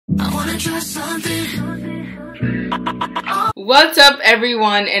I wanna try something. What's up,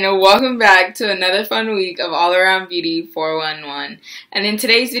 everyone, and welcome back to another fun week of All Around Beauty 411. And in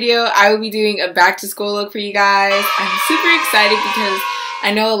today's video, I will be doing a back to school look for you guys. I'm super excited because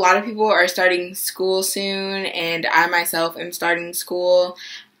I know a lot of people are starting school soon, and I myself am starting school.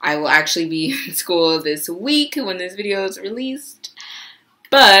 I will actually be in school this week when this video is released.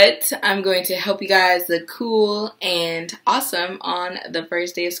 But I'm going to help you guys look cool and awesome on the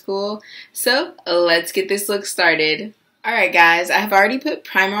first day of school. So let's get this look started. Alright guys, I have already put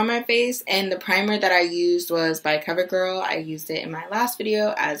primer on my face, and the primer that I used was by CoverGirl. I used it in my last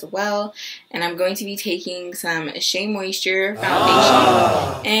video as well. And I'm going to be taking some Shea Moisture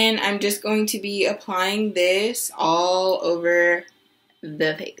foundation, and I'm just going to be applying this all over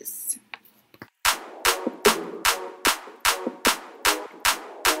the face.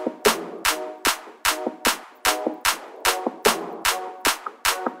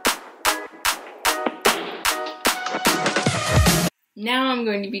 Now I'm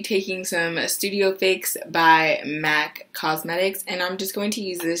going to be taking some Studio Fix by MAC Cosmetics, and I'm just going to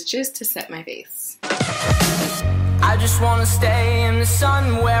use this just to set my face. I just wanna stay in the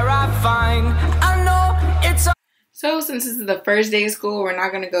sun where I find I know it's So since this is the first day of school, we're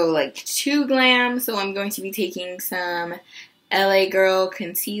not going to go like too glam, so I'm going to be taking some LA Girl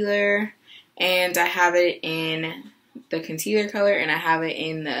concealer, and I have it in the concealer color and I have it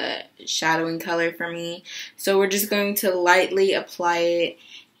in the shadowing color for me. So we're just going to lightly apply it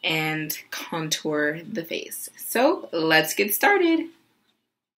and contour the face. So let's get started.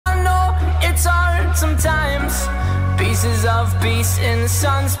 I know it's hard sometimes. Pieces of peace in the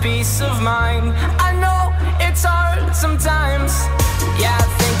sun's peace of mind. I know it's hard sometimes. Yeah, I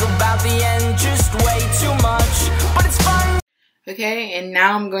think about the end just way too much, but it's fun. Okay, and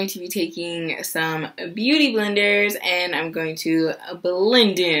now I'm going to be taking some beauty blenders and I'm going to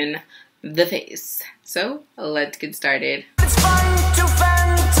blend in the face. So let's get started. It's fun to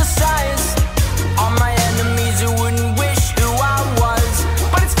fantasize on my enemies who wouldn't wish who I was,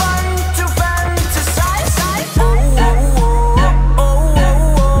 but it's fun to fantasize. Oh, oh, oh,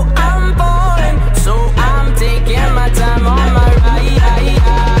 oh, oh, I'm falling, so I'm taking my time on my ride.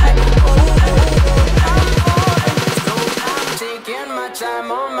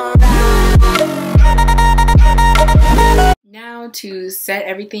 Now to set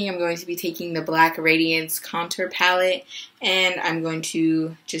everything, I'm going to be taking the black Radiance contour palette, and I'm going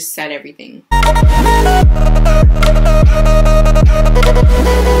to just set everything. Taking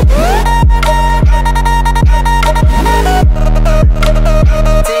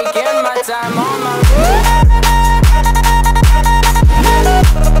my time on my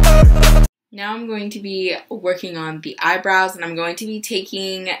Now I'm going to be working on the eyebrows, and I'm going to be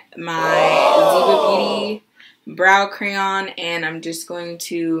taking my Ziba Beauty brow crayon, and I'm just going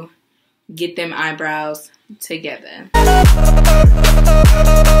to get them eyebrows together. I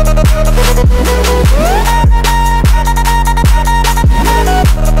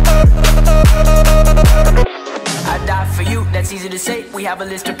die for you, that's easy to say. We have a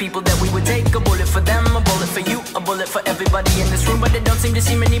list of people that we would take. A bullet for them, a bullet for you, a bullet for everybody in this room. But they don't seem to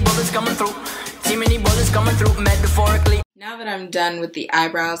see many bullets coming through. See many bullets coming through, metaphorically. Now that I'm done with the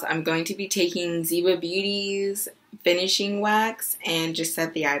eyebrows, I'm going to be taking Ziba Beauty's finishing wax and just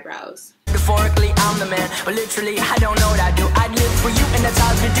set the eyebrows. Metaphorically, I'm the man, but literally, I don't know what I do. I'd live for you, and that's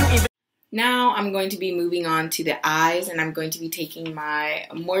hard to do even. Now I'm going to be moving on to the eyes, and I'm going to be taking my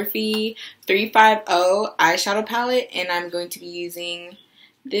Morphe 350 eyeshadow palette, and I'm going to be using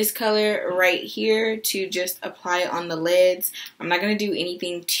this color right here to just apply it on the lids. I'm not going to do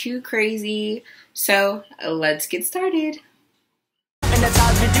anything too crazy, so let's get started. And that's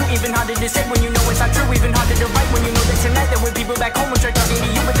hard to do, even harder to say when you know it's not true, even harder to write when you know that tonight there were people back home who tried talking to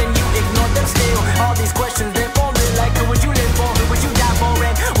you, but then you ignored them still. All these questions, they're falling like, who would you live for, who would you die for,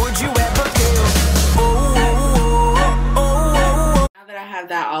 and would you ever kill? Now that I have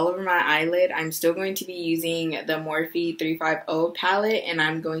that all over my eyelid, I'm still going to be using the Morphe 350 palette, and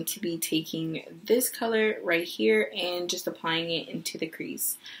I'm going to be taking this color right here and just applying it into the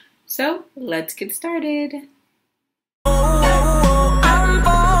crease. So let's get started. I'm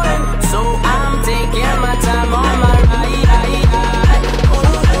falling, so I'm taking my time on my ride. I'm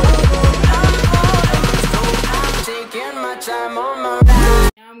falling, so I'm taking my time on my ride.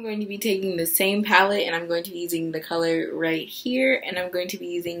 Now I'm going to be taking the same palette, and I'm going to be using the color right here, and I'm going to be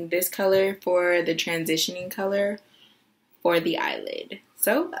using this color for the transitioning color for the eyelid.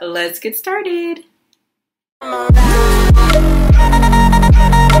 So let's get started.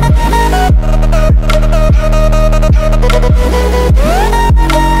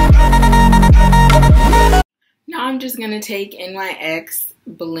 Now I'm just going to take NYX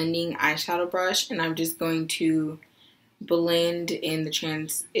blending eyeshadow brush, and I'm just going to blend in the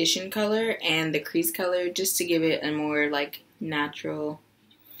transition color and the crease color just to give it a more like natural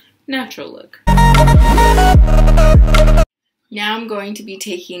look. Now I'm going to be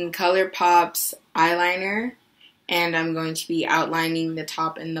taking ColourPop's eyeliner, and I'm going to be outlining the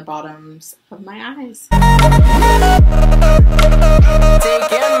top and the bottoms of my eyes.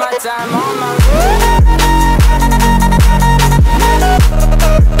 Taking my time on my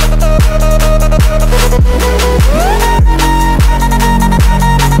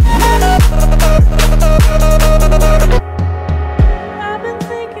I've been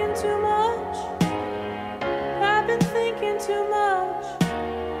thinking too much. I've been thinking too much.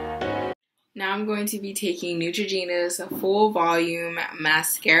 Now I'm going to be taking Neutrogena's Full Volume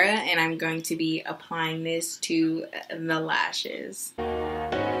Mascara, and I'm going to be applying this to the lashes.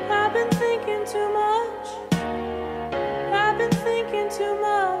 I've been thinking too much. I've been thinking too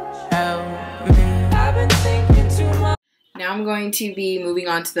much. Help me. I've been thinking too much. Now I'm going to be moving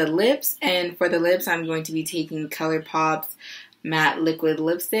on to the lips, and for the lips I'm going to be taking ColourPop's Matte Liquid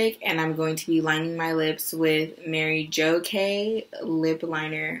Lipstick, and I'm going to be lining my lips with Mary Jo K Lip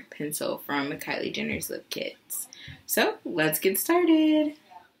Liner Pencil from Kylie Jenner's Lipkits. So let's get started.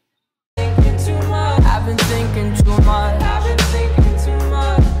 I've been thinking too much. I've been thinking too much. I've been thinking too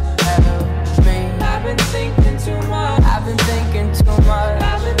much. Help me. I've been thinking too much. I've been thinking too much.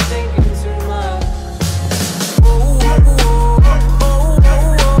 I've been thinking too much.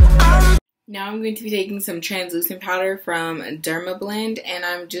 Now I'm going to be taking some translucent powder from Derma Blend, and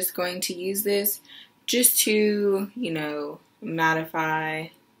I'm just going to use this just to, you know,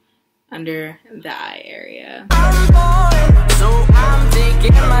 mattify under the eye area. I'm falling, so I'm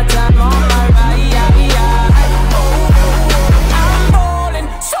taking my time on my ride. I'm falling,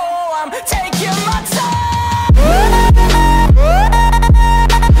 so I'm taking my time.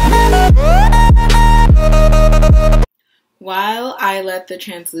 While I let the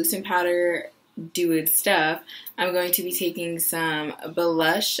translucent powder do its stuff, I'm going to be taking some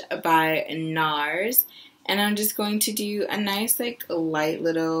blush by NARS, and I'm just going to do a nice like light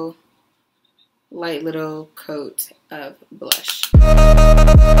little coat of blush.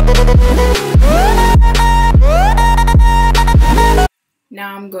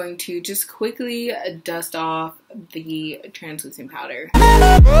 Now I'm going to just quickly dust off the translucent powder.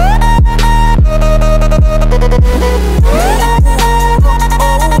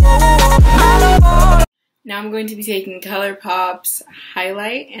 Now I'm going to be taking ColourPop's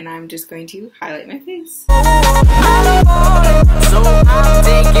highlight, and I'm just going to highlight my face.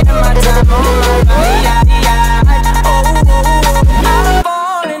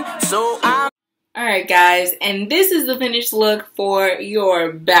 Alright guys, and this is the finished look for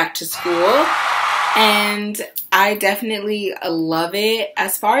your back to school, and I definitely love it.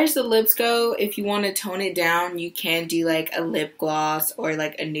 As far as the lips go, if you want to tone it down, you can do like a lip gloss or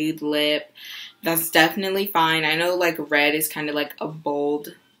like a nude lip. That's definitely fine. I know like red is kind of like it's a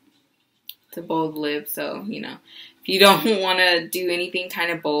bold lip, so you know, if you don't want to do anything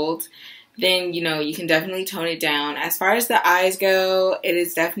kind of bold, then you know, you can definitely tone it down. As far as the eyes go, it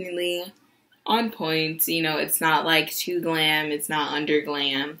is definitely on point. You know, it's not like too glam, it's not under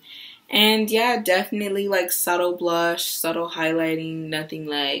glam. And yeah, definitely like subtle blush, subtle highlighting, nothing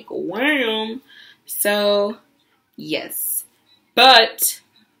like wham. So yes, but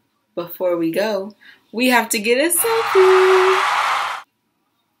before we go, we have to get a selfie.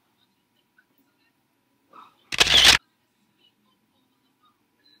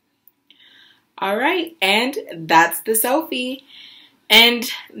 Alright, and that's the selfie. And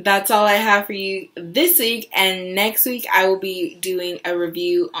that's all I have for you this week. And next week I will be doing a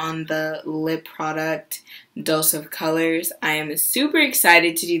review on the lip product Dose of Colors. I am super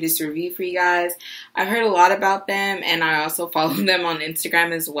excited to do this review for you guys. I've heard a lot about them, and I also follow them on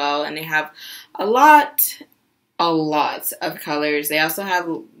Instagram as well. And they have a lot of colors. They also have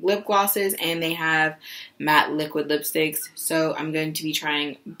lip glosses, and they have matte liquid lipsticks. So I'm going to be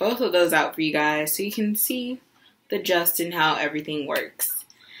trying both of those out for you guys so you can see the gist and how everything works.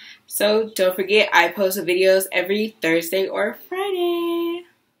 So don't forget, I post videos every Thursday or Friday.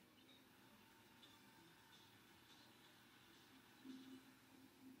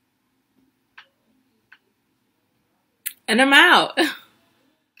 And I'm out.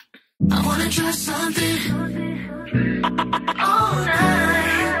 I wanna try something all night.